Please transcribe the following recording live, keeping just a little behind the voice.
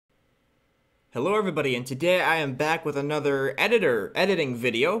Hello everybody, and today I am back with another editing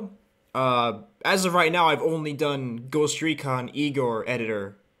video. As of right now, I've only done Ghost Recon Igor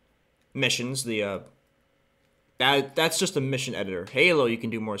editor missions. That's just a mission editor. Halo, you can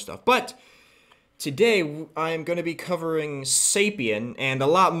do more stuff. But today I'm going to be covering Sapien, and a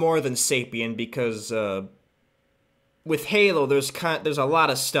lot more than Sapien because with Halo there's a lot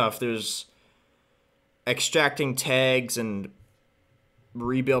of stuff. There's extracting tags and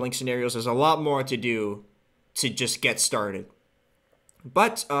rebuilding scenarios. There's a lot more to do to just get started.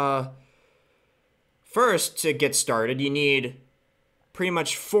 But first, to get started, you need pretty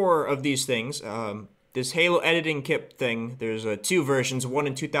much 4 of these things. This Halo editing kit thing, there's two versions, one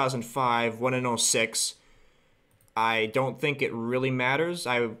in 2005, one in 06. I don't think it really matters.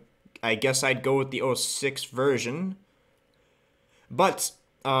 I guess I'd go with the 06 version. But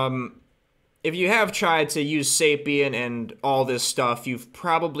if you have tried to use Sapien and all this stuff, you've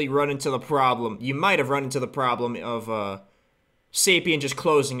probably run into the problem. You might have run into the problem of Sapien just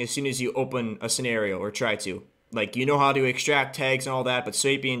closing as soon as you open a scenario or try to. Like, you know how to extract tags and all that, but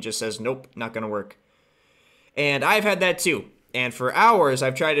Sapien just says, nope, not gonna work. And I've had that too. And for hours,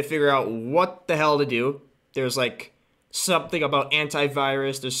 I've tried to figure out what the hell to do. There's like something about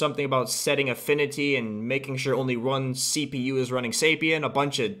antivirus, there's something about setting affinity and making sure only one CPU is running Sapien, a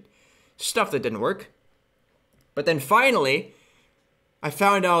bunch of stuff that didn't work. But then finally, I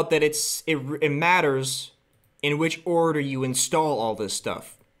found out that it matters in which order you install all this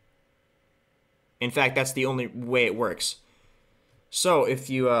stuff. In fact, that's the only way it works. So if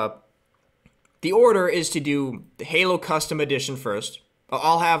you, the order is to do the Halo Custom Edition first.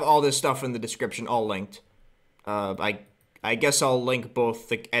 I'll have all this stuff in the description, all linked. I guess I'll link both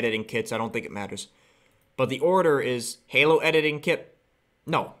the editing kits. I don't think it matters. But the order is Halo Editing Kit.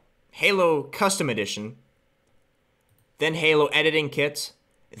 No. Halo Custom Edition, then Halo Editing Kit,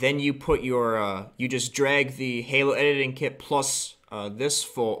 then you put your, you just drag the Halo Editing Kit plus this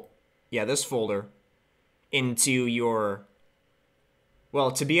folder into your,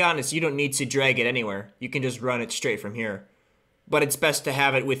 well, to be honest, you don't need to drag it anywhere. You can just run it straight from here. But it's best to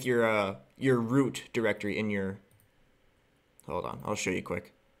have it with your root directory in your, hold on, I'll show you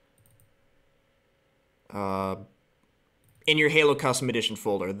quick. In your Halo Custom Edition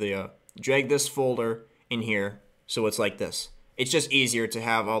folder, drag this folder in here, so it's like this. It's just easier to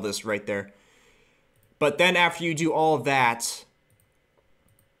have all this right there. But then after you do all that,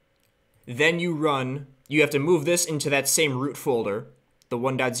 then you have to move this into that same root folder, the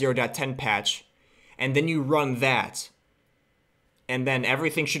 1.0.10 patch, and then you run that. And then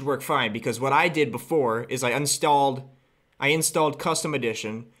everything should work fine, because what I did before is I installed Custom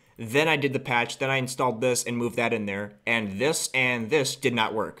Edition, then I did the patch, then I installed this and moved that in there, and this did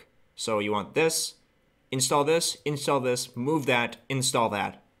not work. So you want this, install this, move that, install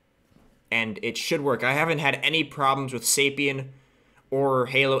that. And it should work. I haven't had any problems with Sapien or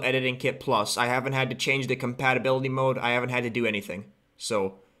Halo Editing Kit Plus. I haven't had to change the compatibility mode. I haven't had to do anything.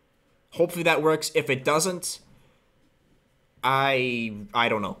 So hopefully that works. If it doesn't, I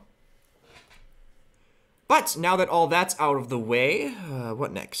don't know. But now that all that's out of the way,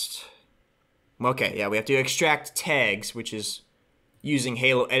 what next? Okay, yeah, we have to extract tags, which is using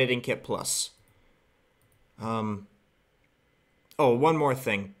Halo Editing Kit Plus. Oh, one more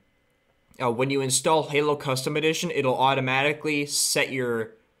thing. When you install Halo Custom Edition, it'll automatically set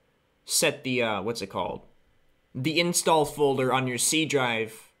the, what's it called? The install folder on your C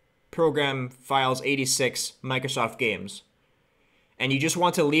drive, Program Files 86, Microsoft Games. And you just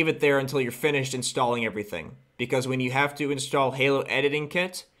want to leave it there until you're finished installing everything. Because when you have to install Halo Editing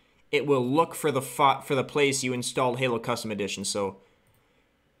Kit, it will look for the place you installed Halo Custom Edition. So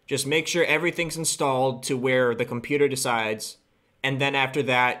just make sure everything's installed to where the computer decides. And then after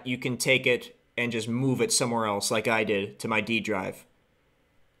that, you can take it and just move it somewhere else like I did to my D drive.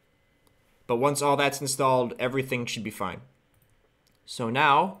 But once all that's installed, everything should be fine. So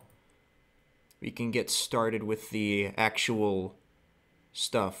now we can get started with the actual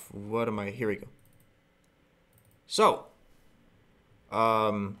stuff. Here we go. So,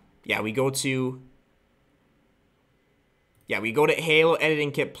 yeah, we go to Halo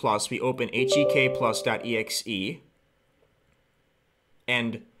Editing Kit Plus. We open hekplus.exe,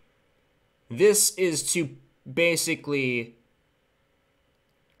 and this is to basically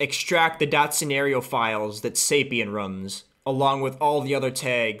extract the .scenario files that Sapien runs, along with all the other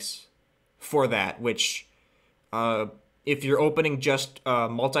tags for that, which, if you're opening just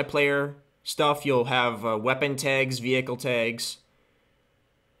multiplayer stuff, you'll have weapon tags, vehicle tags,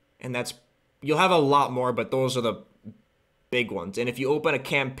 and you'll have a lot more, but those are the big ones. And if you open a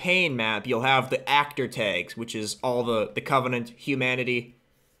campaign map, you'll have the actor tags, which is all the Covenant, humanity,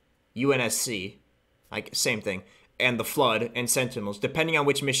 UNSC, like same thing, and the Flood and Sentinels, depending on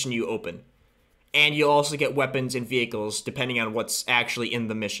which mission you open. And you'll also get weapons and vehicles depending on what's actually in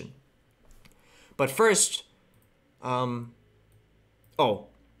the mission. But first,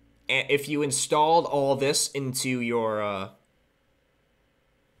 if you installed all this into your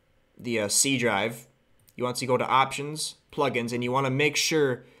the C drive, you want to go to Options, Plugins, and you want to make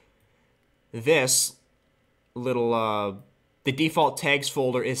sure this little the default tags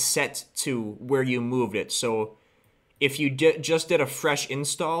folder is set to where you moved it. So if you just did a fresh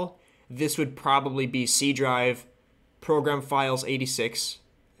install, this would probably be C drive, Program Files 86,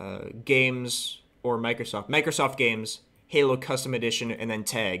 Games, or Microsoft Games, Halo Custom Edition, and then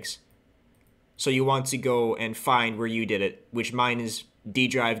Tags. So you want to go and find where you did it, which mine is D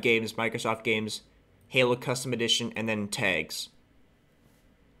drive, Games, Microsoft Games, Halo Custom Edition, and then Tags.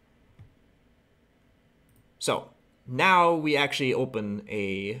 So now we actually open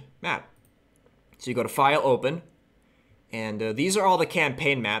a map. So you go to File, Open, and these are all the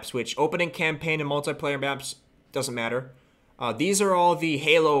campaign maps, which opening campaign and multiplayer maps doesn't matter. These are all the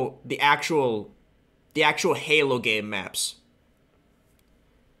Halo, the actual Halo game maps,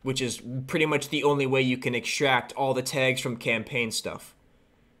 which is pretty much the only way you can extract all the tags from campaign stuff.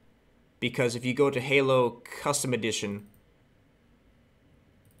 Because if you go to Halo Custom Edition,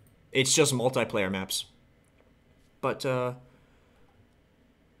 it's just multiplayer maps. But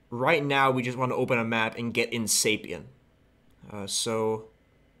right now we just want to open a map and get in Sapien. So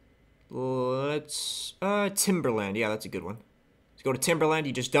let's Timberland. Yeah, that's a good one. Let's go to Timberland.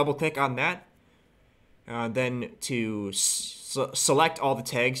 You just double click on that. Then to select all the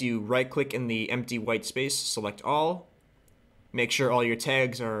tags, you right click in the empty white space, select all. Make sure all your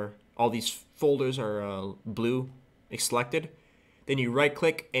tags are, all these folders are blue selected. Then you right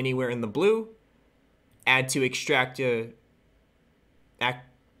click anywhere in the blue, add to extract, add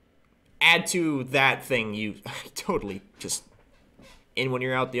to that thing. You totally just in one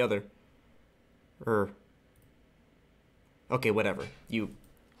ear out the other. Okay, whatever.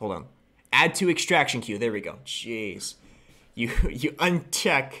 Hold on. Add to extraction queue. There we go. Jeez. You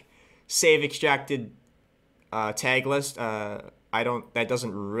uncheck save extracted tag list. That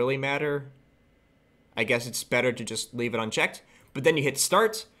doesn't really matter. I guess it's better to just leave it unchecked. But then you hit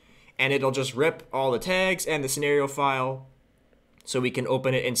start and it'll just rip all the tags and the scenario file so we can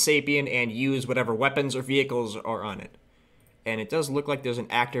open it in Sapien and use whatever weapons or vehicles are on it. And it does look like there's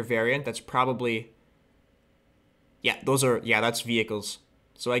an actor variant. That's probably, yeah, that's vehicles.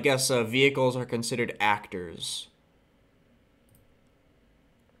 So I guess vehicles are considered actors.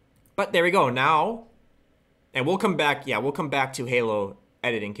 But there we go. Now, and we'll come back to Halo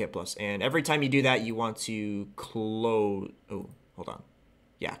Editing Kit Plus. And every time you do that, you want to close, hold on.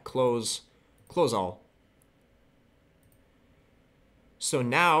 Yeah, close all. So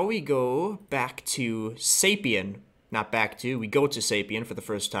now we go back to Sapien. We go to Sapien for the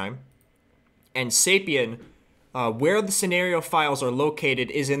first time. And Sapien, where the scenario files are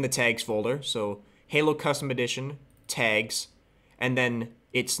located is in the tags folder. So Halo Custom Edition, tags, and then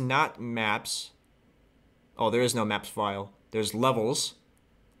it's not maps. Oh, there is no maps file. There's levels.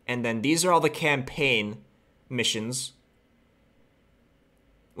 And then these are all the campaign missions,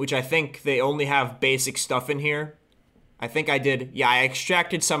 which I think they only have basic stuff in here. I think I did, yeah, I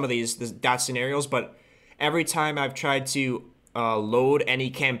extracted some of these dot scenarios, but every time I've tried to load any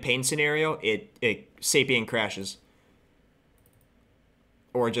campaign scenario, Sapien crashes.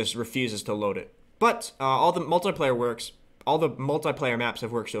 Or just refuses to load it. But all the multiplayer maps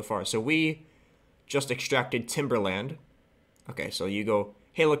have worked so far. So we just extracted Timberland. Okay, so you go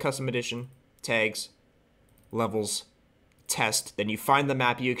Halo Custom Edition, tags, levels, test, then you find the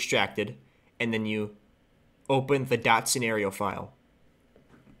map you extracted, and then you open the dot scenario file.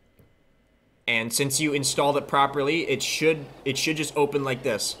 And since you installed it properly, it should just open like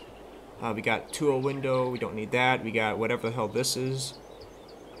this. We got tool window, we don't need that. We got whatever the hell this is.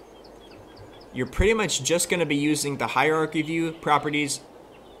 You're pretty much just going to be using the hierarchy view, properties,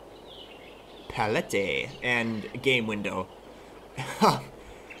 palette, and game window.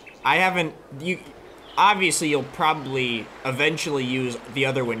 Obviously you'll probably eventually use the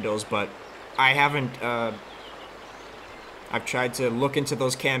other windows, but I haven't, I've tried to look into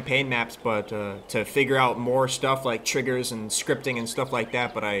those campaign maps, but to figure out more stuff like triggers and scripting and stuff like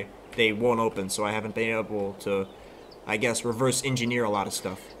that, but they won't open, so I haven't been able to, I guess, reverse engineer a lot of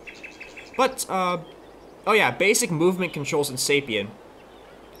stuff. But, oh yeah, basic movement controls in Sapien.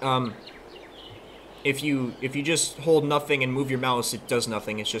 If you just hold nothing and move your mouse, it does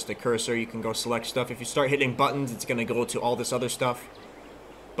nothing. It's just a cursor. You can go select stuff. If you start hitting buttons, it's going to go to all this other stuff.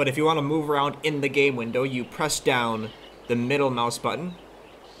 But if you want to move around in the game window, you press down the middle mouse button,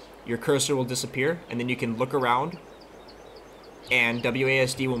 your cursor will disappear, and then you can look around, and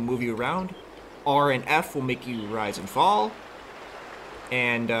WASD will move you around. R and F will make you rise and fall,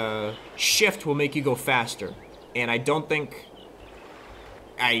 and Shift will make you go faster. And I don't think,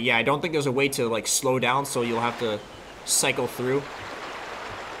 I don't think there's a way to like slow down, so you'll have to cycle through.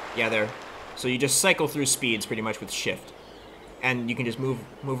 Yeah, there. So you just cycle through speeds pretty much with Shift, and you can just move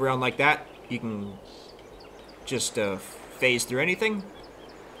around like that. You can just phase through anything,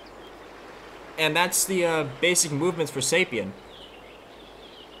 and that's the basic movements for Sapien.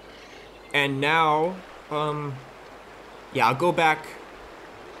 And now, yeah, I'll go back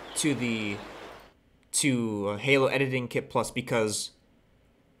to the Halo Editing Kit Plus because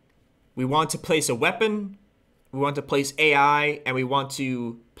we want to place a weapon, we want to place AI, and we want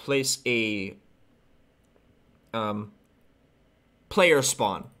to place a player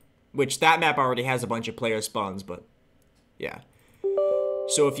spawn, which that map already has a bunch of player spawns, but yeah.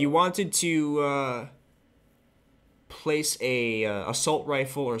 So if you wanted to place a assault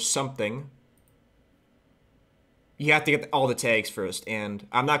rifle or something, you have to get all the tags first, and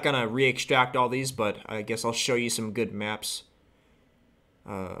I'm not gonna re-extract all these, but I guess I'll show you some good maps.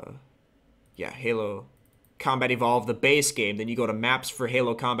 Yeah, Halo Combat Evolved, the base game, then you go to maps for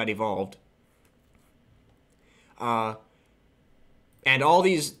Halo Combat Evolved. And all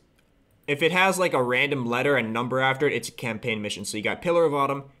these, if it has like a random letter and number after it, it's a campaign mission. So you got Pillar of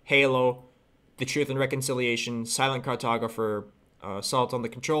Autumn, Halo, The Truth and Reconciliation, Silent Cartographer, Assault on the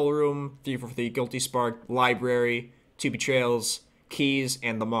Control Room, 343 Guilty Spark, Library, Two Betrayals, Keys,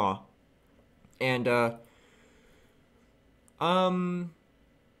 and The Maw. And, a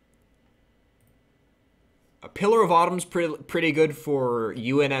Pillar of Autumn's pretty good for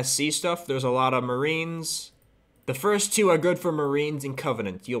UNSC stuff. There's a lot of Marines. The first two are good for Marines and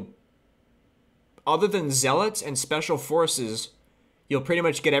Covenant. Other than Zealots and Special Forces, you'll pretty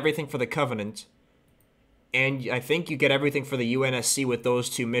much get everything for the Covenant. And I think you get everything for the UNSC with those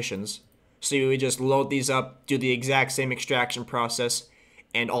two missions. So you would just load these up, do the exact same extraction process,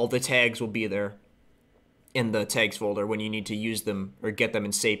 and all the tags will be there in the tags folder when you need to use them or get them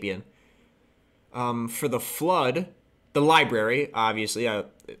in Sapien. For the Flood, the Library, obviously,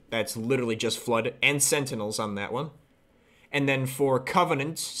 that's literally just Flood, and Sentinels on that one. And then for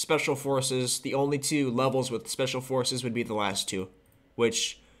Covenant, Special Forces, the only two levels with Special Forces would be the last two,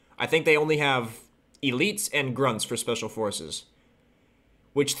 which I think they only have Elites and Grunts for Special Forces.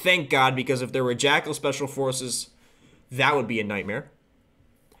 Which, thank God, because if there were Jackal Special Forces, that would be a nightmare.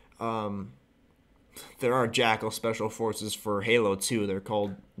 There are Jackal Special Forces for Halo 2. They're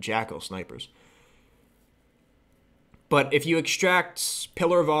called Jackal Snipers. But if you extract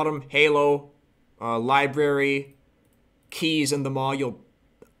Pillar of Autumn, Halo, Library, Keys, and The Maw,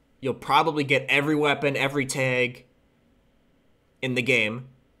 you'll probably get every weapon, every tag in the game.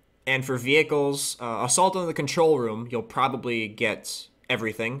 And for vehicles, Assault on the Control Room, you'll probably get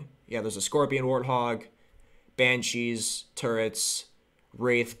everything. Yeah, there's a Scorpion, Warthog, Banshees, Turrets,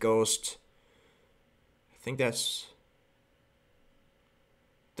 Wraith, Ghost. I think that's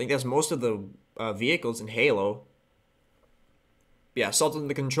most of the vehicles in Halo. Yeah, Assault on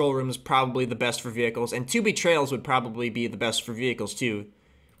the Control Room is probably the best for vehicles, and Two Betrayals would probably be the best for vehicles too,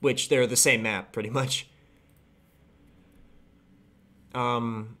 which they're the same map pretty much.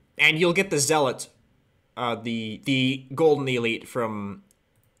 And you'll get the Zealot, the Golden Elite from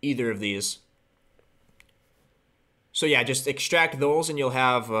either of these. So yeah, just extract those, and you'll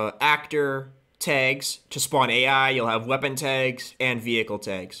have actor tags to spawn AI. You'll have weapon tags and vehicle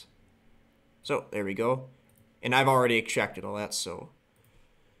tags. So there we go. And I've already extracted all that, so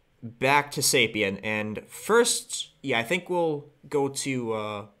back to Sapien. And first, yeah, I think we'll go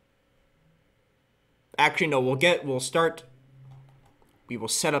to, actually, no, we will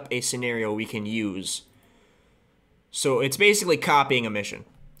set up a scenario we can use. So it's basically copying a mission.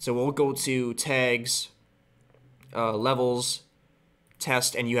 So we'll go to tags, levels,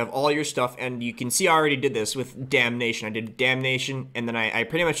 test, and you have all your stuff, and you can see I already did this with Damnation. I did Damnation, and then I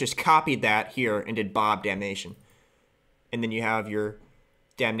pretty much just copied that here and did Bob Damnation. And then you have your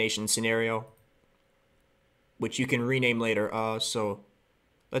Damnation scenario, which you can rename later. So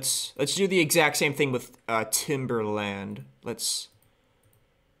let's do the exact same thing with Timberland. Let's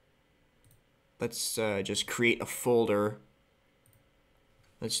just create a folder.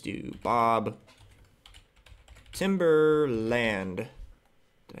 Let's do Bob Timberland.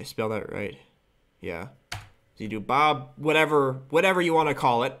 Did I spell that right? Yeah. So you do Bob, whatever you want to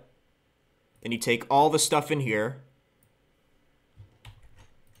call it. Then you take all the stuff in here.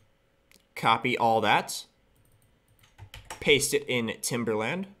 Copy all that. Paste it in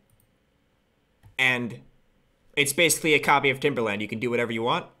Timberland. And it's basically a copy of Timberland. You can do whatever you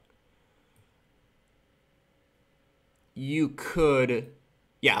want. you could...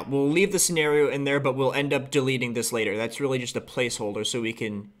 Yeah, we'll leave the scenario in there, but we'll end up deleting this later. That's really just a placeholder so we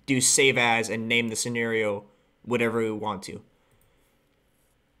can do save as and name the scenario whatever we want to.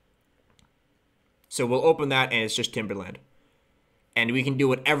 So we'll open that and it's just Timberland. And we can do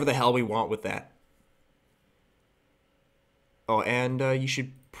whatever the hell we want with that. Oh, and you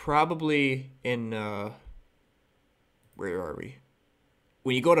should probably in... where are we?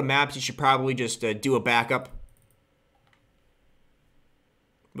 When you go to maps, you should probably just do a backup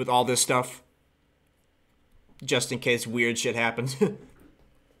with all this stuff, just in case weird shit happens.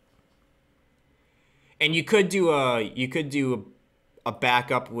 And you could do a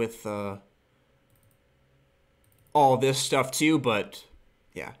backup with all this stuff too, but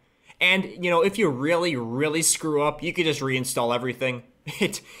yeah. And you know, if you really screw up, you could just reinstall everything.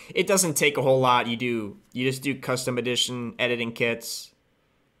 It doesn't take a whole lot. You just do custom edition editing kits.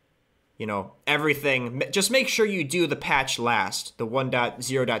 You know, everything. Just make sure you do the patch last, the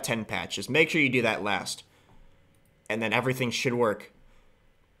 1.0.10 patch. Just make sure you do that last. And then everything should work.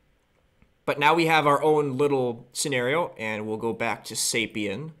 But now we have our own little scenario, and we'll go back to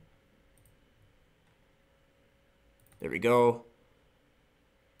Sapien. There we go.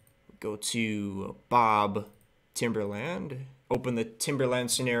 Go to Bob Timberland. Open the Timberland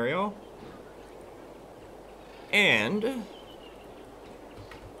scenario. And...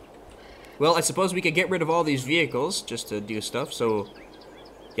 well, I suppose we could get rid of all these vehicles just to do stuff. So,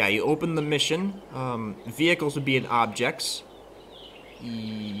 yeah, you open the mission. Vehicles would be in objects.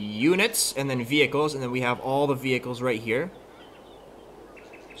 Units, and then vehicles. And then we have all the vehicles right here.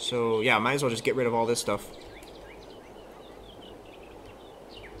 So, yeah, might as well just get rid of all this stuff.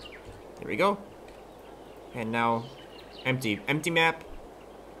 There we go. And now, empty. Empty map.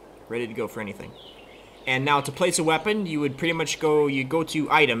 Ready to go for anything. And now to place a weapon, you would pretty much go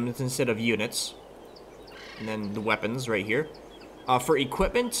to items instead of units. And then the weapons right here. For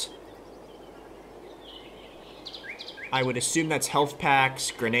equipment, I would assume that's health packs,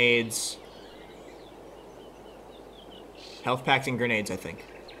 grenades. Health packs and grenades, I think.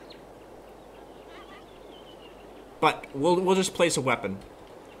 But we'll just place a weapon.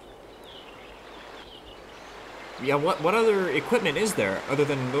 Yeah, what other equipment is there other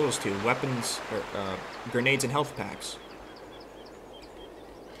than those two? Weapons, or, grenades and health packs.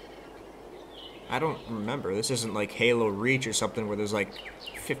 I don't remember. This isn't like Halo Reach or something where there's like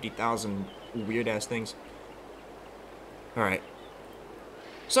 50,000 weird-ass things. Alright.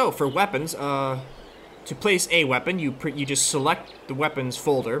 So, for weapons, to place a weapon, you just select the weapons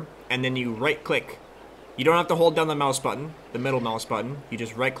folder, and then you right-click. You don't have to hold down the mouse button, the middle mouse button. You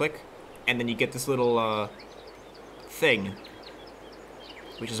just right-click, and then you get this little, thing,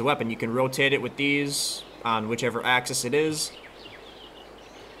 which is a weapon. You can rotate it with these on whichever axis it is,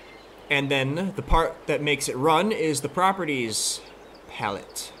 and then the part that makes it run is the properties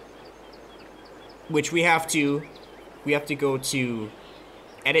palette, which we have to go to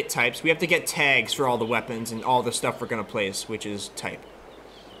edit types. We have to get tags for all the weapons and all the stuff we're gonna place, which is type.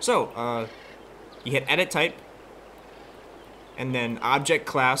 So you hit edit type, and then object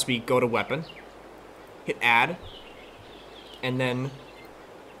class, we go to weapon, hit add. And then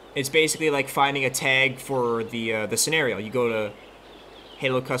it's basically like finding a tag for the scenario. You go to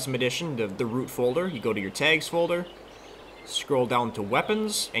Halo Custom Edition, the root folder. You go to your tags folder, scroll down to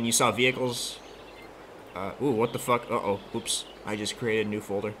weapons, and you saw vehicles. Ooh, what the fuck? Uh-oh. Oops. I just created a new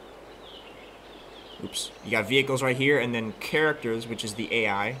folder. Oops. You got vehicles right here, and then characters, which is the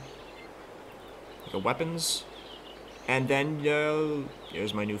AI. You got weapons. And then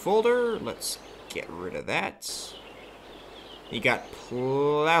there's my new folder. Let's get rid of that. You got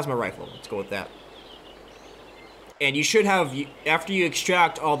plasma rifle. Let's go with that. And you should have, after you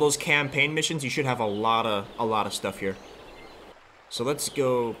extract all those campaign missions, you should have a lot of stuff here. So let's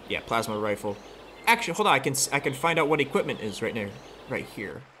go. Yeah, plasma rifle. Actually, hold on. I can find out what equipment is right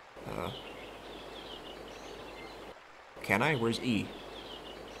here. Can I? Where's E?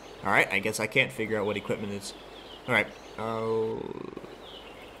 All right. I guess I can't figure out what equipment is. All right.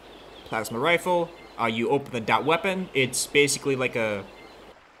 Plasma rifle. You open the dot weapon. It's basically like the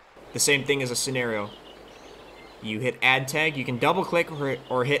same thing as a scenario. You hit add tag. You can double click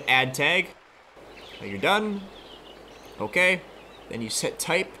or hit add tag. Now you're done. Okay. Then you set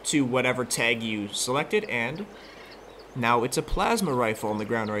type to whatever tag you selected, and now it's a plasma rifle on the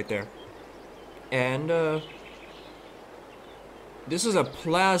ground right there. And this is a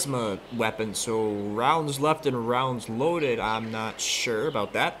plasma weapon, so rounds left and rounds loaded, I'm not sure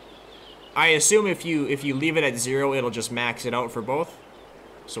about that. I assume if you leave it at 0, it'll just max it out for both.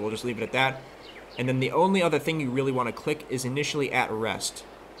 So we'll just leave it at that. And then the only other thing you really want to click is initially at rest.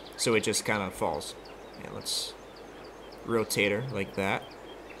 So it just kind of falls. Yeah, let's rotator like that.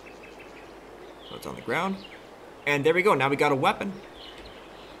 So it's on the ground. And there we go. Now we got a weapon.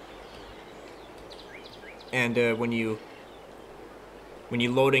 And when you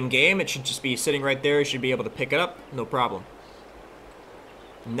load in game, it should just be sitting right there. You should be able to pick it up, no problem.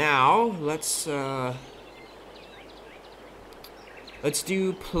 Now let's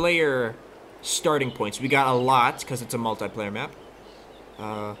do player starting points. We got a lot because it's a multiplayer map.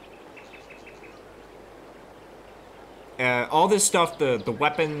 All this stuff, the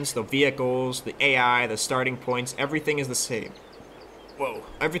weapons, the vehicles, the AI, the starting points, everything is the same. Whoa.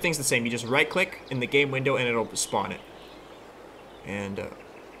 Everything's the same. You just right-click in the game window and it'll spawn it. And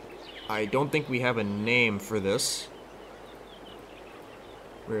I don't think we have a name for this.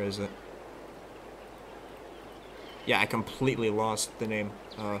 Where is it? Yeah, I completely lost the name.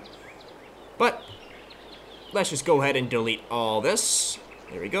 But let's just go ahead and delete all this.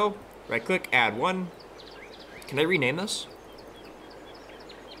 There we go. Right-click, add one. Can I rename this?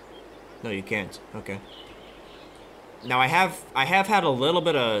 No, you can't. Okay. Now I have had a little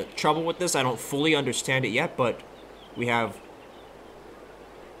bit of trouble with this. I don't fully understand it yet, but we have.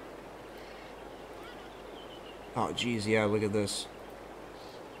 Oh, geez, yeah. Look at this.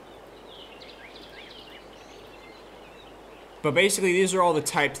 But basically, these are all the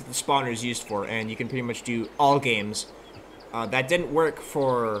types that the spawner is used for, and you can pretty much do all games. That didn't work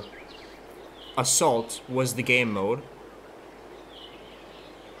for Assault, was the game mode.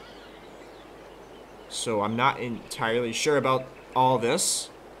 So I'm not entirely sure about all this.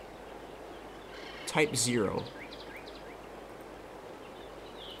 Type 0.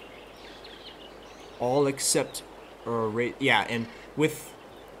 All except, yeah, and with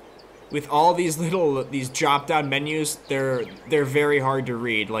all these drop-down menus, they're very hard to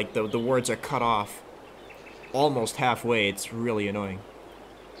read. Like the words are cut off almost halfway. It's really annoying.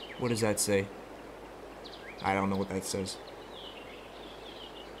 What does that say? I don't know what that says.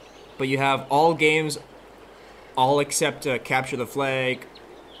 But you have all games, all except capture the flag,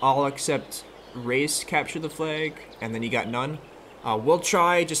 all except race capture the flag, and then you got none. We'll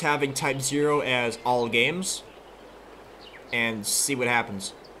try just having type 0 as all games and see what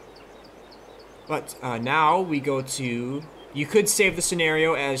happens. But now we go to, you could save the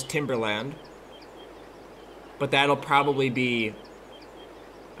scenario as Timberland, but that'll probably be,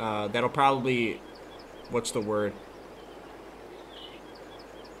 what's the word?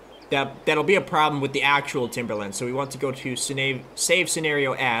 That'll be a problem with the actual Timberland. So we want to go to save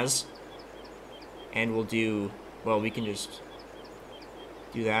scenario as, and we'll do, well, we can just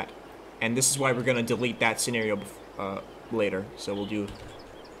do that. And this is why we're gonna delete that scenario later. So we'll do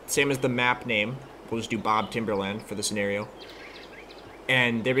same as the map name. We'll just do Bob Timberland for the scenario.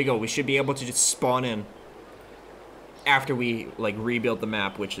 And there we go. We should be able to just spawn in after we like rebuild the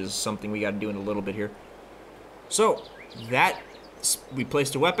map, which is something we got to do in a little bit here. So that. We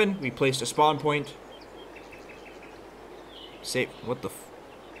placed a weapon, we placed a spawn point. Save, what the I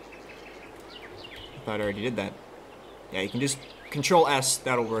thought I already did that. Yeah, you can just Control S,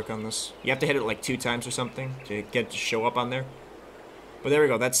 that'll work on this. You have to hit it like 2 times or something to get it to show up on there. But there we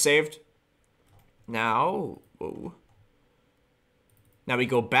go, that's saved. Now, whoa. Now we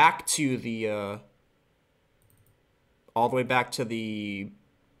go back to the, all the way back to the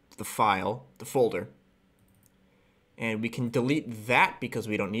file, the folder. And we can delete that because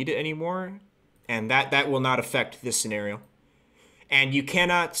we don't need it anymore. And that will not affect this scenario. And you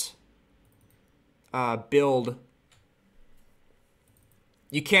cannot build...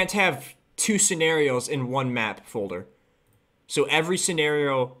 You can't have 2 scenarios in one map folder. So every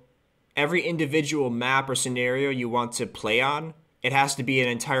scenario, every individual map or scenario you want to play on, it has to be an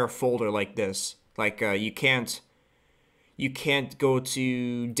entire folder like this. Like you can't go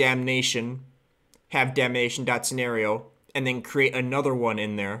to Damnation, have damnation.scenario, and then create another one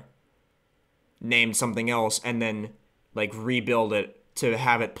in there named something else, and then like rebuild it to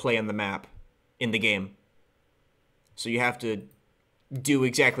have it play on the map in the game. So you have to do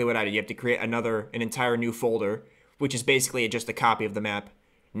exactly what I did. You have to create an entire new folder, which is basically just a copy of the map,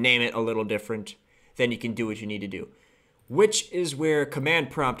 name it a little different, then you can do what you need to do. Which is where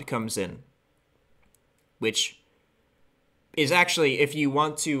command prompt comes in. Which is actually, if you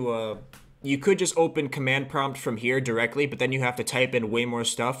want to, you could just open command prompt from here directly, but then you have to type in way more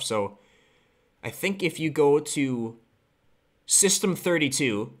stuff. So I think if you go to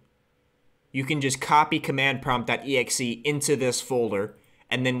System32, you can just copy command prompt.exe into this folder,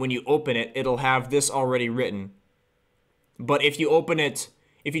 and then when you open it, it'll have this already written. But if you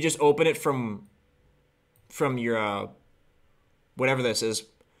just open it from your whatever this is,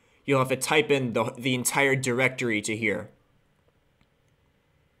 you'll have to type in the entire directory to here.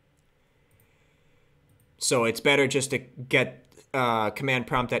 So it's better just to get command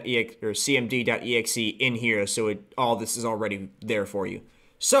prompt.exe or cmd.exe in here, so all this is already there for you.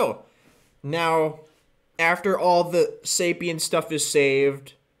 So now, after all the Sapien stuff is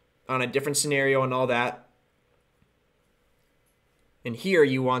saved on a different scenario and all that, and here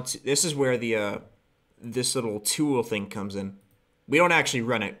you want to, this is where the this little tool thing comes in. We don't actually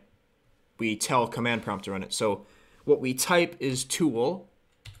run it. We tell command prompt to run it. So what we type is tool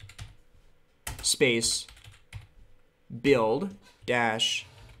space build dash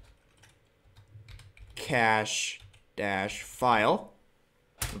cache dash file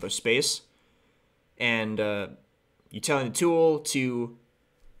with a space, and you're telling the tool to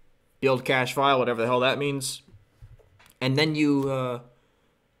build cache file, whatever the hell that means, and then you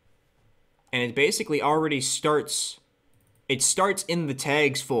and it basically already starts. It starts in the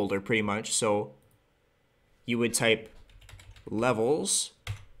tags folder pretty much. So you would type levels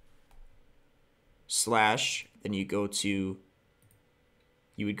slash, then you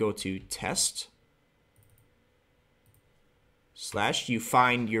would go to test slash, you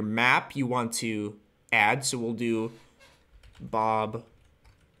find your map you want to add. So we'll do Bob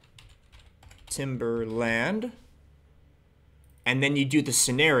Timberland, and then you do the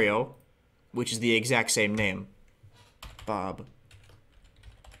scenario, which is the exact same name, Bob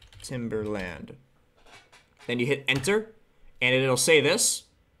Timberland. Then you hit enter, and it'll say this,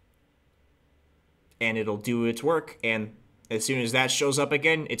 and it'll do its work, and as soon as that shows up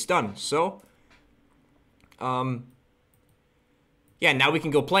again, it's done. So yeah, now we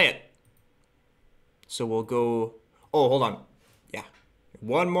can go play it. So we'll go, oh, hold on. Yeah,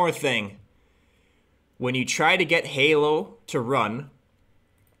 one more thing. When you try to get Halo to run,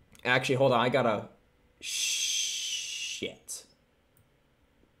 actually, hold on, I gotta, shit.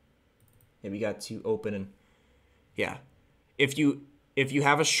 Yeah, we got to open and, yeah. If you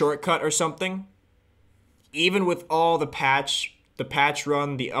have a shortcut or something, even with all the patch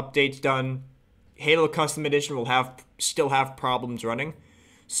run, the updates done, Halo Custom Edition will still have problems running.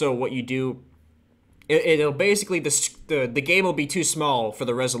 So what you do, it'll basically, the game will be too small for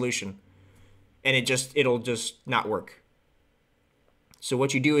the resolution, and it'll just not work. So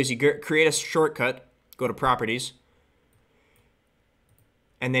what you do is you create a shortcut, go to properties,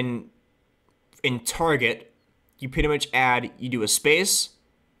 and then in target, you pretty much you do a space,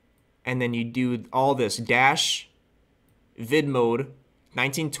 and then you do all this dash vid mode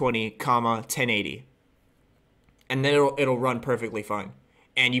 1920, 1080, and then it'll run perfectly fine.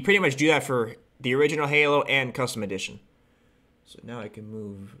 And you pretty much do that for the original Halo and Custom Edition. So now I can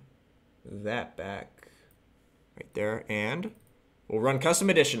move that back right there, and we'll run Custom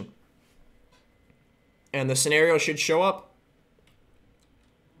Edition, and the scenario should show up.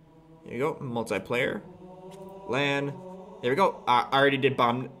 There you go, multiplayer, LAN. There we go. I already did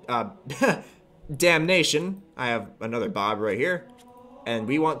bomb damnation. I have another Bob right here, and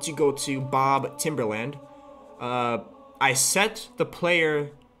we want to go to Bob Timberland. I set the player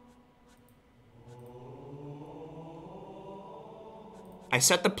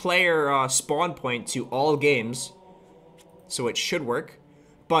spawn point to all games, so it should work.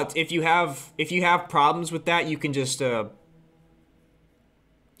 But if you have problems with that, you can just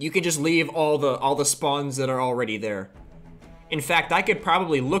leave all the spawns that are already there. In fact, I could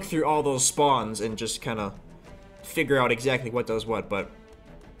probably look through all those spawns and just kind of figure out exactly what does what, but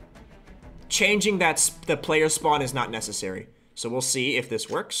changing the player spawn is not necessary. So we'll see if this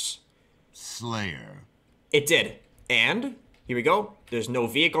works. Slayer. It did. And here we go. There's no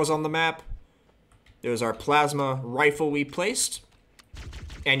vehicles on the map. There's our plasma rifle we placed.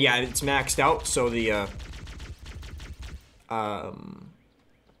 And yeah, it's maxed out, so the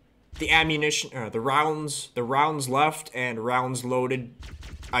ammunition, the rounds left and rounds loaded,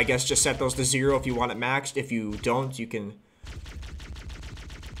 I guess just set those to 0 if you want it maxed. If you don't, you can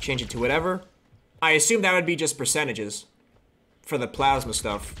change it to whatever. I assume that would be just percentages for the plasma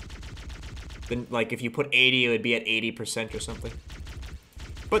stuff. Then, like, if you put 80, it would be at 80% or something.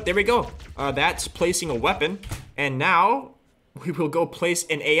 But there we go. That's placing a weapon, and now we will go place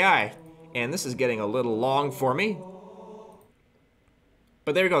an AI. And this is getting a little long for me.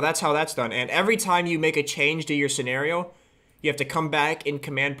 But there we go, that's how that's done. And every time you make a change to your scenario, you have to come back in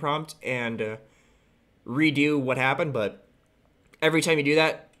command prompt and redo what happened. But every time you do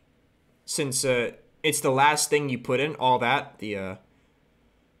that, since it's the last thing you put in, all that, the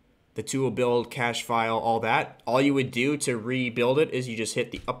tool build, cache file, all that, all you would do to rebuild it is you just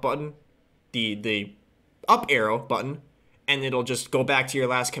hit the up button, the up arrow button, and it'll just go back to your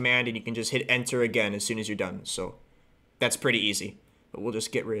last command, and you can just hit enter again as soon as you're done. So that's pretty easy. But we'll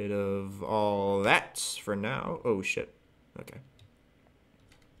just get rid of all that for now. Oh, shit. Okay.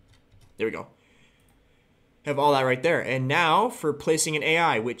 There we go. Have all that right there. And now for placing an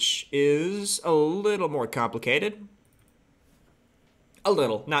AI, which is a little more complicated. A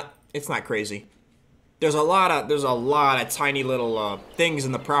little, it's not crazy. There's a lot of tiny little things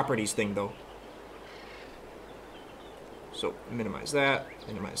in the properties thing though. So minimize that,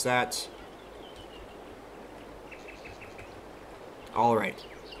 minimize that. All right.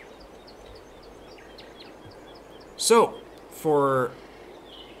 So for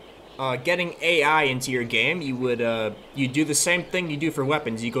getting AI into your game, you would you do the same thing you do for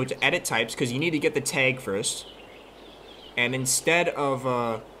weapons. You go to edit types because you need to get the tag first, and instead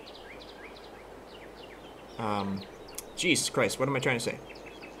of Jesus Christ, what am I trying to say?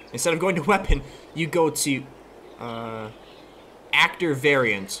 Instead of going to weapon, you go to actor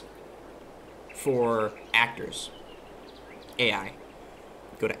variant for actors AI.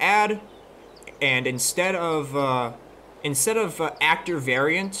 Go to add, and instead of actor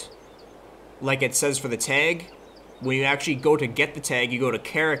variant, like it says for the tag, when you actually go to get the tag, you go to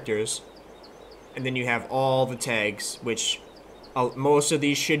characters, and then you have all the tags, which most of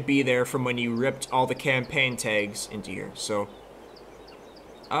these should be there from when you ripped all the campaign tags into here. So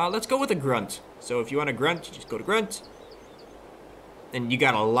let's go with a grunt. So if you want a grunt, you just go to grunt, and you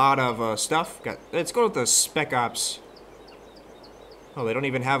got a lot of stuff. Let's go with the Spec Ops. Oh, they don't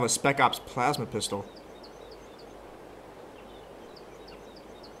even have a Spec Ops plasma pistol.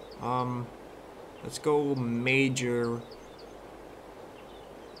 Let's go Major.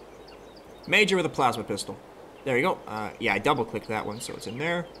 Major with a plasma pistol. There we go. Yeah, I double-clicked that one, so it's in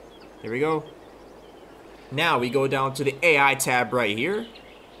there. There we go. Now we go down to the AI tab right here.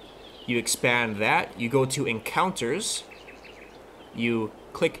 You expand that. You go to Encounters. You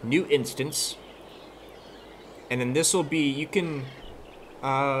click New Instance. And then this will be, you can,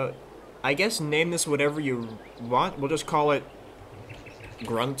 I guess name this whatever you want. We'll just call it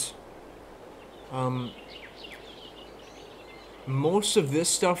Grunt. Most of this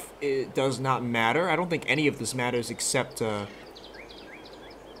stuff, it does not matter. I don't think any of this matters except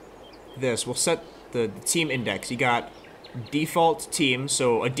this. We'll set the team index. You got default team,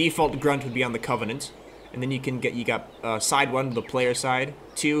 so a default grunt would be on the Covenant, and then you got side 1, the player side,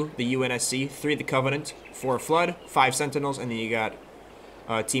 2, the UNSC, 3, the Covenant, 4, Flood, 5, Sentinels, and then you got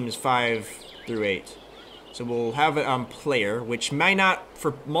teams 5 through 8. So we'll have it on player, which might not,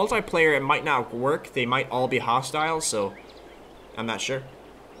 for multiplayer it might not work. They might all be hostile, so I'm not sure.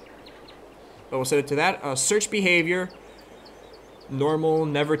 But we'll set it to that. Search behavior, normal,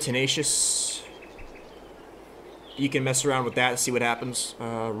 never tenacious. You can mess around with that, see what happens.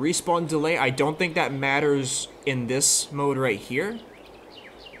 Respawn delay, I don't think that matters in this mode right here.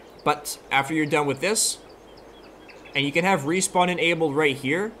 But after you're done with this, and you can have respawn enabled right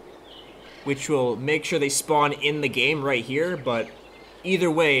here, which will make sure they spawn in the game right here, but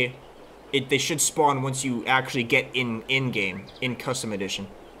either way, they should spawn once you actually get in-game, in Custom Edition.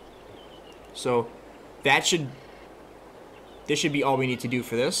 So, this should be all we need to do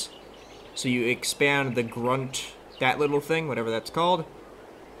for this. So you expand the grunt, that little thing, whatever that's called.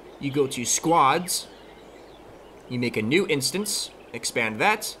 You go to Squads. You make a new instance, expand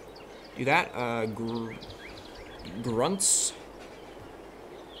that. Do that, grunts.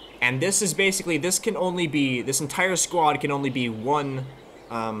 And this is basically, this entire squad can only be one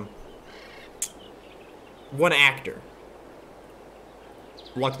actor.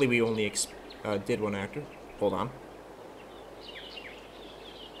 Luckily, we only did one actor. Hold on.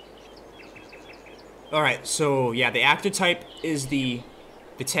 Alright, so yeah, the actor type is the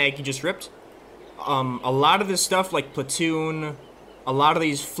tag you just ripped. A lot of this stuff, like platoon, a lot of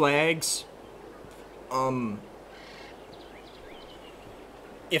these flags,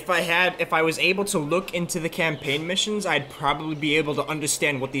 if I was able to look into the campaign missions, I'd probably be able to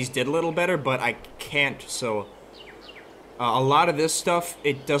understand what these did a little better, but I can't, so a lot of this stuff,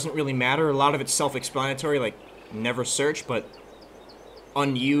 it doesn't really matter. A lot of it's self-explanatory, like never search, but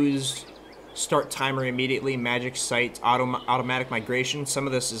unused, start timer immediately, magic sight, automatic migration. Some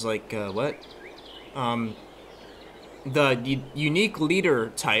of this is like, what? The unique leader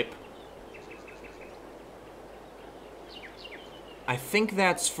type, I think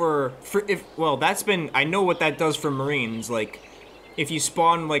that's I know what that does for Marines. Like, if you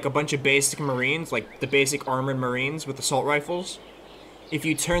spawn like a bunch of basic Marines, like the basic armored Marines with assault rifles, if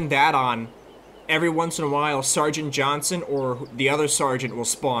you turn that on, every once in a while Sergeant Johnson or the other sergeant will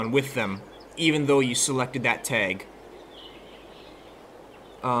spawn with them, even though you selected that tag.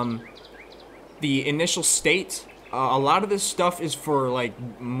 The initial state, a lot of this stuff is for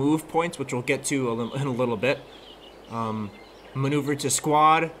like move points, which we'll get to in a little bit. Maneuver to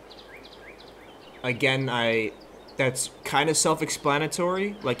squad. Again, that's kind of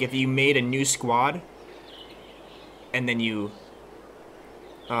self-explanatory. Like if you made a new squad, and then you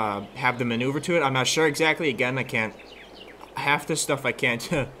have the maneuver to it. I'm not sure exactly. Again, I can't. Half this stuff I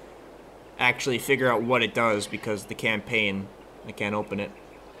can't actually figure out what it does because the campaign, I can't open it.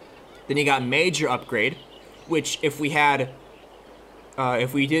 Then you got major upgrade, which if we had,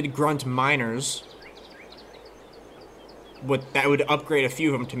 if we did grunt miners, that would upgrade a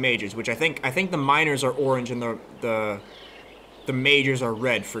few of them to majors. Which I think the miners are orange and the majors are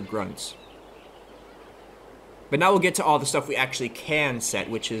red for grunts. But now we'll get to all the stuff we actually can set,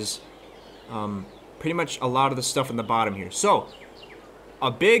 which is pretty much a lot of the stuff in the bottom here. So,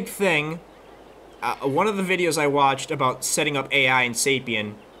 a big thing, one of the videos I watched about setting up AI in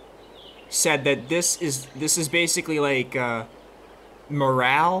Sapien said that this is basically like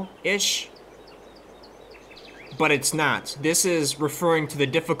morale-ish, but it's not. This is referring to the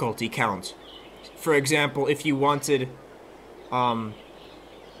difficulty count. For example, if you wanted,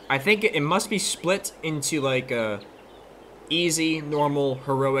 I think it must be split into like easy, normal,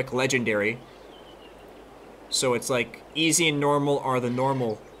 heroic, legendary. So it's like easy and normal are the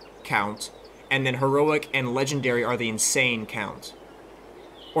normal count, and then heroic and legendary are the insane count.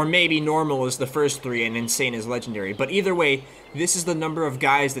 Or maybe normal is the first three and insane is legendary. But either way, this is the number of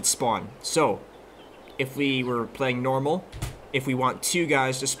guys that spawn. So, if we were playing normal, if we want 2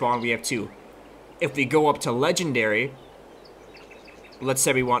 guys to spawn, we have 2. If we go up to legendary, let's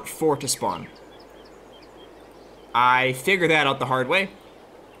say we want 4 to spawn. I figured that out the hard way.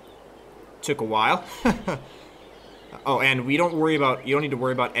 Took a while. Oh, and you don't need to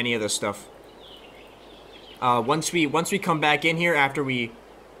worry about any of this stuff. Once we come back in here after we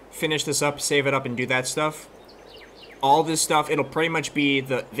finish this up, save it up, and do that stuff, all this stuff, it'll pretty much be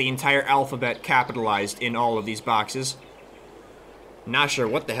the entire alphabet capitalized in all of these boxes. Not sure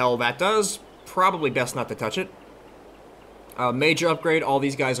what the hell that does. Probably best not to touch it. Major upgrade, all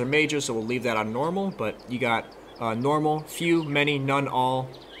these guys are major, so we'll leave that on normal, but you got normal, few, many, none, all.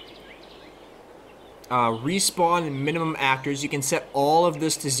 Respawn and minimum actors, you can set all of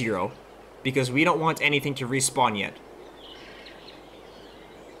this to 0, because we don't want anything to respawn yet.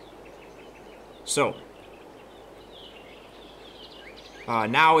 So,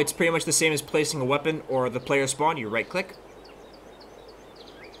 now it's pretty much the same as placing a weapon or the player spawn. You right click.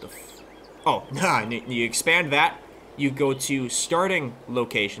 Oh, you expand that. You go to starting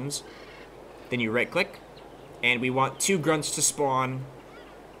locations. Then you right click. And we want 2 grunts to spawn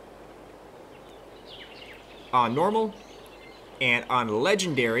on normal. And on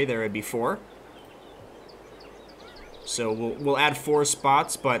legendary, there would be 4. So we'll add 4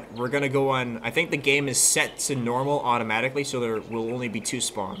 spots, but we're gonna go on. I think the game is set to normal automatically, so there will only be 2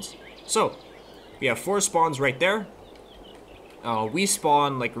 spawns. So we have 4 spawns right there. We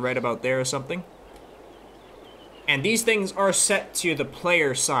spawn like right about there or something. And these things are set to the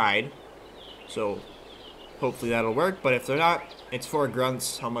player side, so hopefully that'll work. But if they're not, it's 4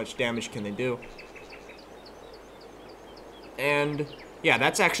 grunts. How much damage can they do? And yeah,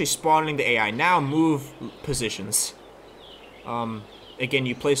 that's actually spawning the AI. Now move positions. Again,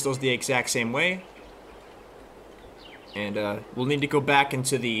 you place those the exact same way. And we'll need to go back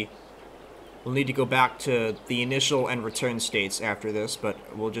into the initial and return states after this, but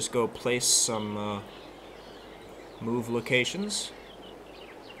we'll just go place some move locations.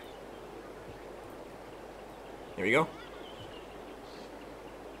 There we go.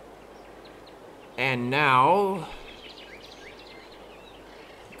 And now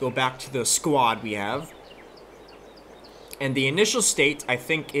go back to the squad we have. And the initial state, I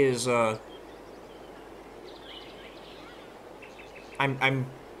think, is I'm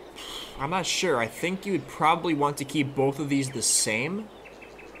not sure. I think you would probably want to keep both of these the same.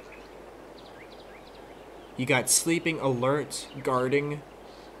 You got sleeping, alert, guarding,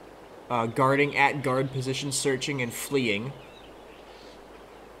 guarding at guard position, searching, and fleeing.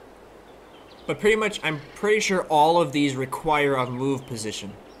 But pretty much, I'm pretty sure all of these require a move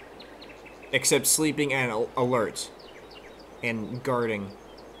position. Except sleeping and alert. And guarding.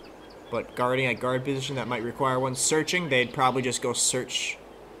 But guarding at guard position, that might require one. Searching, they'd probably just go search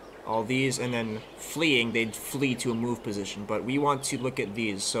all these. And then fleeing, they'd flee to a move position. But we want to look at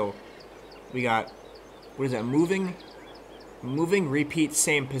these. So we got, what is that, moving? Moving, repeat,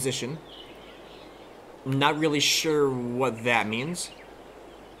 same position. Not really sure what that means.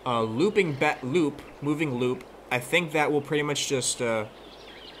 Looping, loop, moving loop. I think that will pretty much just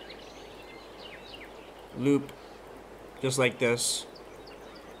loop just like this.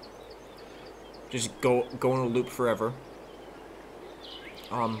 Just go in a loop forever.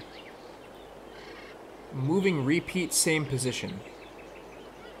 Moving, repeat, same position.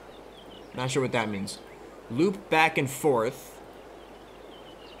 Not sure what that means. Loop back and forth.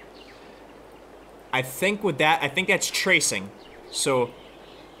 I think with that, I think that's tracing. So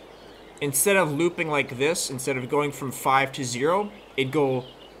instead of looping like this, instead of going from 5 to 0, it'd go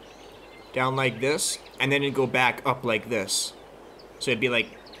down like this, and then it'd go back up like this. So it'd be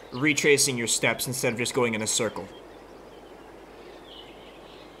like retracing your steps instead of just going in a circle.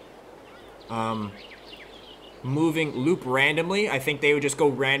 Moving loop randomly, I think they would just go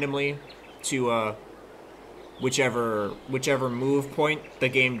randomly to whichever move point the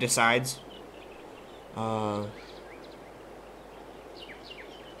game decides.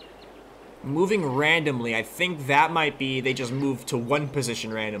 Moving randomly, I think that might be they just move to one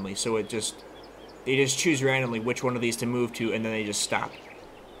position randomly, so they just choose randomly which one of these to move to, and then they just stop.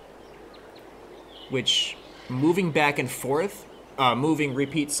 Which, moving back and forth, moving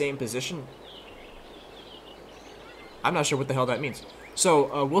repeat same position, I'm not sure what the hell that means.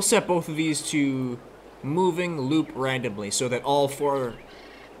 So we'll set both of these to moving loop randomly, so that all 4,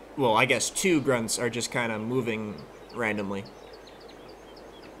 well, I guess 2 grunts are just kind of moving randomly.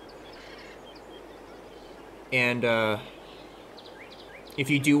 And if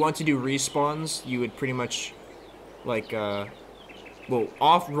you do want to do respawns, you would pretty much like well,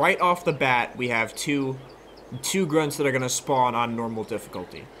 right off the bat, we have two grunts that are gonna spawn on normal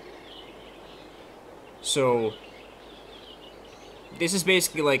difficulty. So this is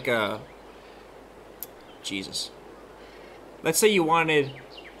basically like Jesus. Let's say you wanted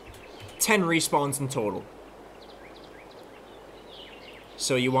 10 respawns in total.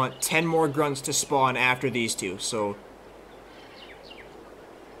 So you want 10 more grunts to spawn after these 2. So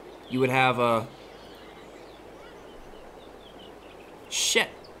you would have a shit.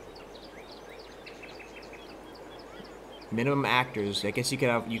 Minimum actors. I guess you could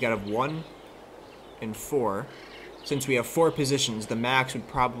have 1 and 4. Since we have 4 positions, the max would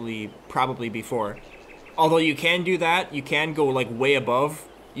probably be 4. Although you can do that, you can go like way above.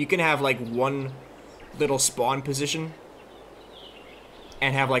 You can have like 1 little spawn position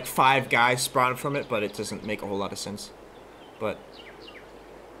and have like 5 guys spawn from it, but it doesn't make a whole lot of sense. But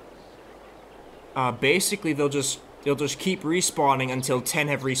basically they'll just keep respawning until 10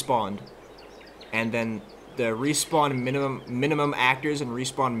 have respawned, and then the respawn minimum actors and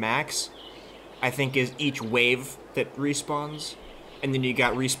respawn max, I think, is each wave that respawns, and then you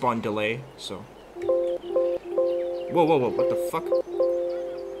got respawn delay. So whoa, what the fuck?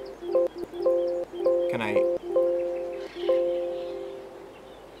 Can I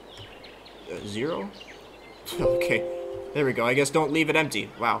 0? Okay, there we go. I guess don't leave it empty.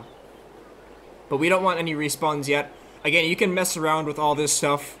 Wow. But we don't want any respawns yet. Again, you can mess around with all this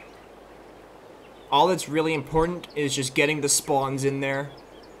stuff. All that's really important is just getting the spawns in there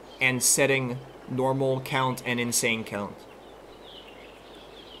and setting normal count and insane count.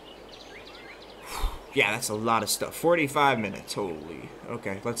 Yeah, that's a lot of stuff. 45 minutes, holy.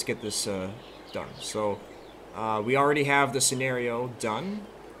 Okay, let's get this done. So, we already have the scenario done.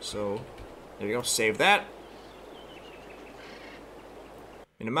 So, there we go, save that.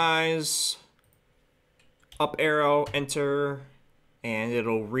 Minimize. Up arrow, enter, and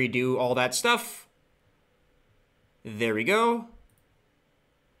it'll redo all that stuff. There we go.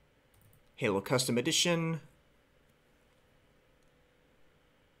 Halo Custom Edition.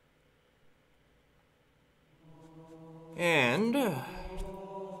 And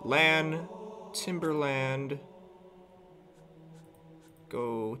LAN, Timberland.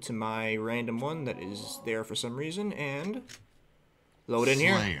 Go to my random one that is there for some reason, and load in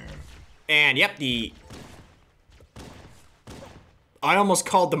here. Slayer. And yep, I almost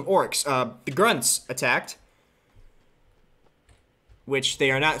called them orcs. The grunts attacked, which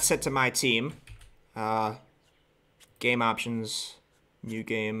they are not set to my team. Game options, new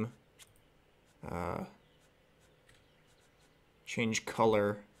game, change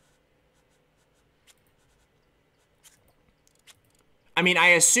color. I mean, I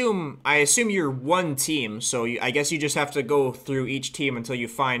assume you're one team, so I guess you just have to go through each team until you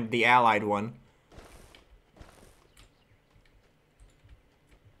find the allied one.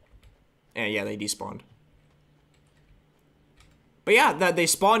 And yeah, they despawned. But yeah, they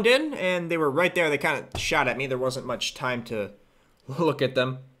spawned in, and they were right there. They kind of shot at me. There wasn't much time to look at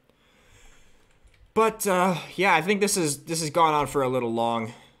them. But yeah, I think this has gone on for a little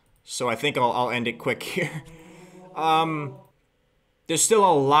long, so I think I'll end it quick here. There's still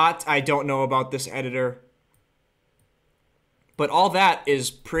a lot I don't know about this editor, but all that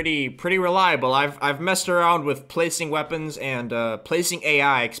is pretty reliable. I've messed around with placing weapons and placing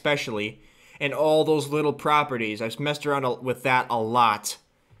AI especially, and all those little properties. I've messed around with that a lot,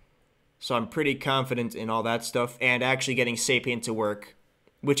 so I'm pretty confident in all that stuff and actually getting Sapien to work,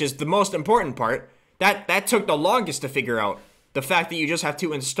 which is the most important part. That took the longest to figure out. the fact that you just have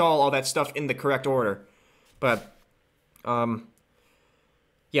to install all that stuff in the correct order. But,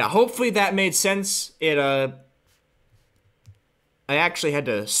 yeah, hopefully that made sense. I actually had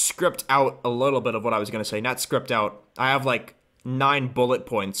to script out a little bit of what I was going to say. Not script out. I have like 9 bullet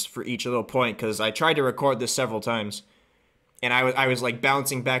points for each little point because I tried to record this several times. And I was like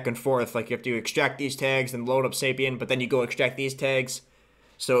bouncing back and forth. Like you have to extract these tags and load up Sapien, but then you go extract these tags.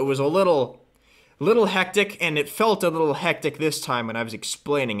 So it was a little hectic, and it felt a little hectic this time when I was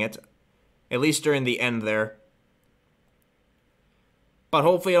explaining it. At least during the end there. But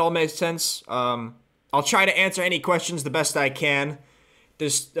hopefully it all makes sense. I'll try to answer any questions the best I can.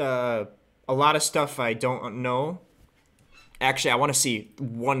 There's a lot of stuff I don't know. Actually, I want to see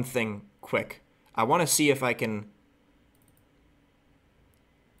one thing quick. I want to see if I can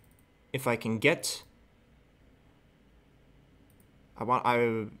get.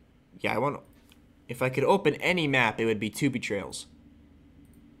 If I could open any map, it would be Two Betrayals.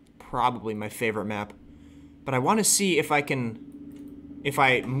 Probably my favorite map. But I want to see if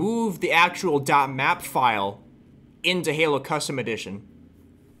I move the actual .map file into Halo Custom Edition.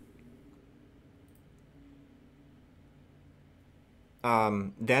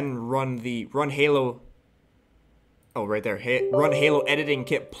 Then run Halo. Oh, right there. Run Halo Editing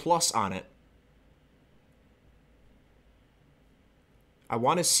Kit Plus on it. I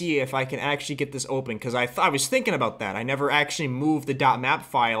want to see if I can actually get this open, because I was thinking about that. I never actually moved the .map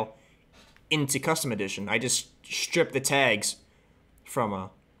file into Custom Edition. I just stripped the tags from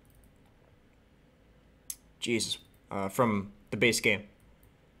from the base game.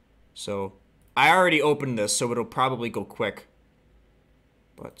 So I already opened this, so it'll probably go quick.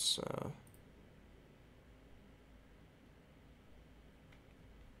 But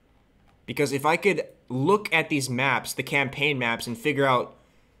because if I could look at these maps, the campaign maps, and figure out,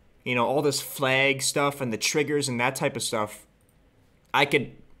 you know, all this flag stuff and the triggers and that type of stuff, I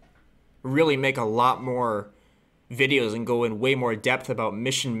could really make a lot more videos and go in way more depth about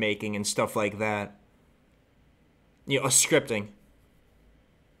mission making and stuff like that. You know, scripting.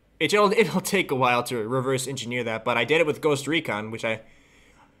 It'll take a while to reverse engineer that, but I did it with Ghost Recon, which I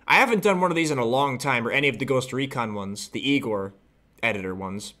haven't done one of these in a long time, or any of the Ghost Recon ones, the Igor editor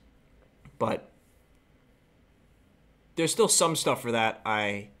ones. But there's still some stuff for that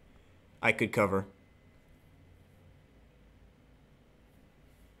I could cover.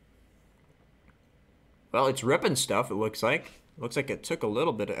 Well, it's ripping stuff, it looks like. Looks like it took a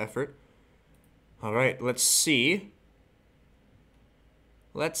little bit of effort. Alright, let's see.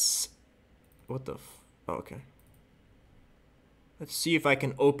 Oh, okay. Let's see if I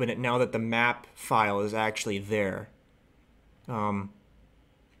can open it now that the map file is actually there.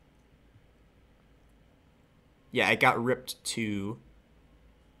 Yeah, it got ripped to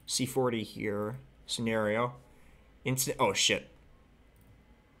C40 here. Scenario. Oh, shit.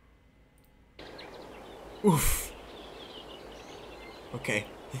 Oof. Okay,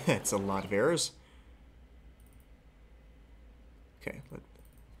 that's a lot of errors. Okay,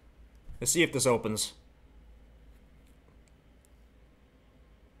 let's see if this opens.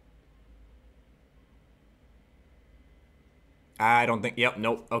 I don't think, yep,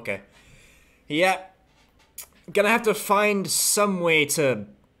 nope, okay. Yeah, gonna have to find some way to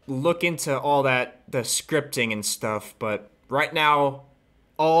look into all that, the scripting and stuff, but right now,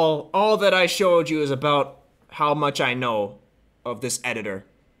 all that I showed you is about how much I know of this editor.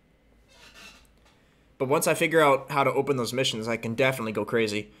 But once I figure out how to open those missions, I can definitely go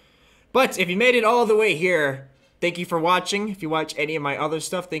crazy. But if you made it all the way here, thank you for watching. If you watch any of my other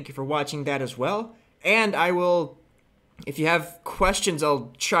stuff, thank you for watching that as well. And I will, if you have questions,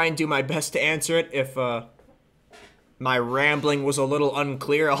 I'll try and do my best to answer it. If my rambling was a little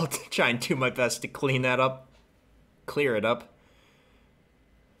unclear, I'll try and do my best to clean that up. Clear it up.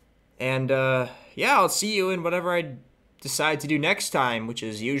 And, yeah, I'll see you in whatever I decide to do next time, which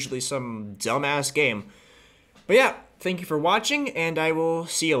is usually some dumbass game. But yeah, thank you for watching, and I will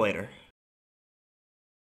see you later.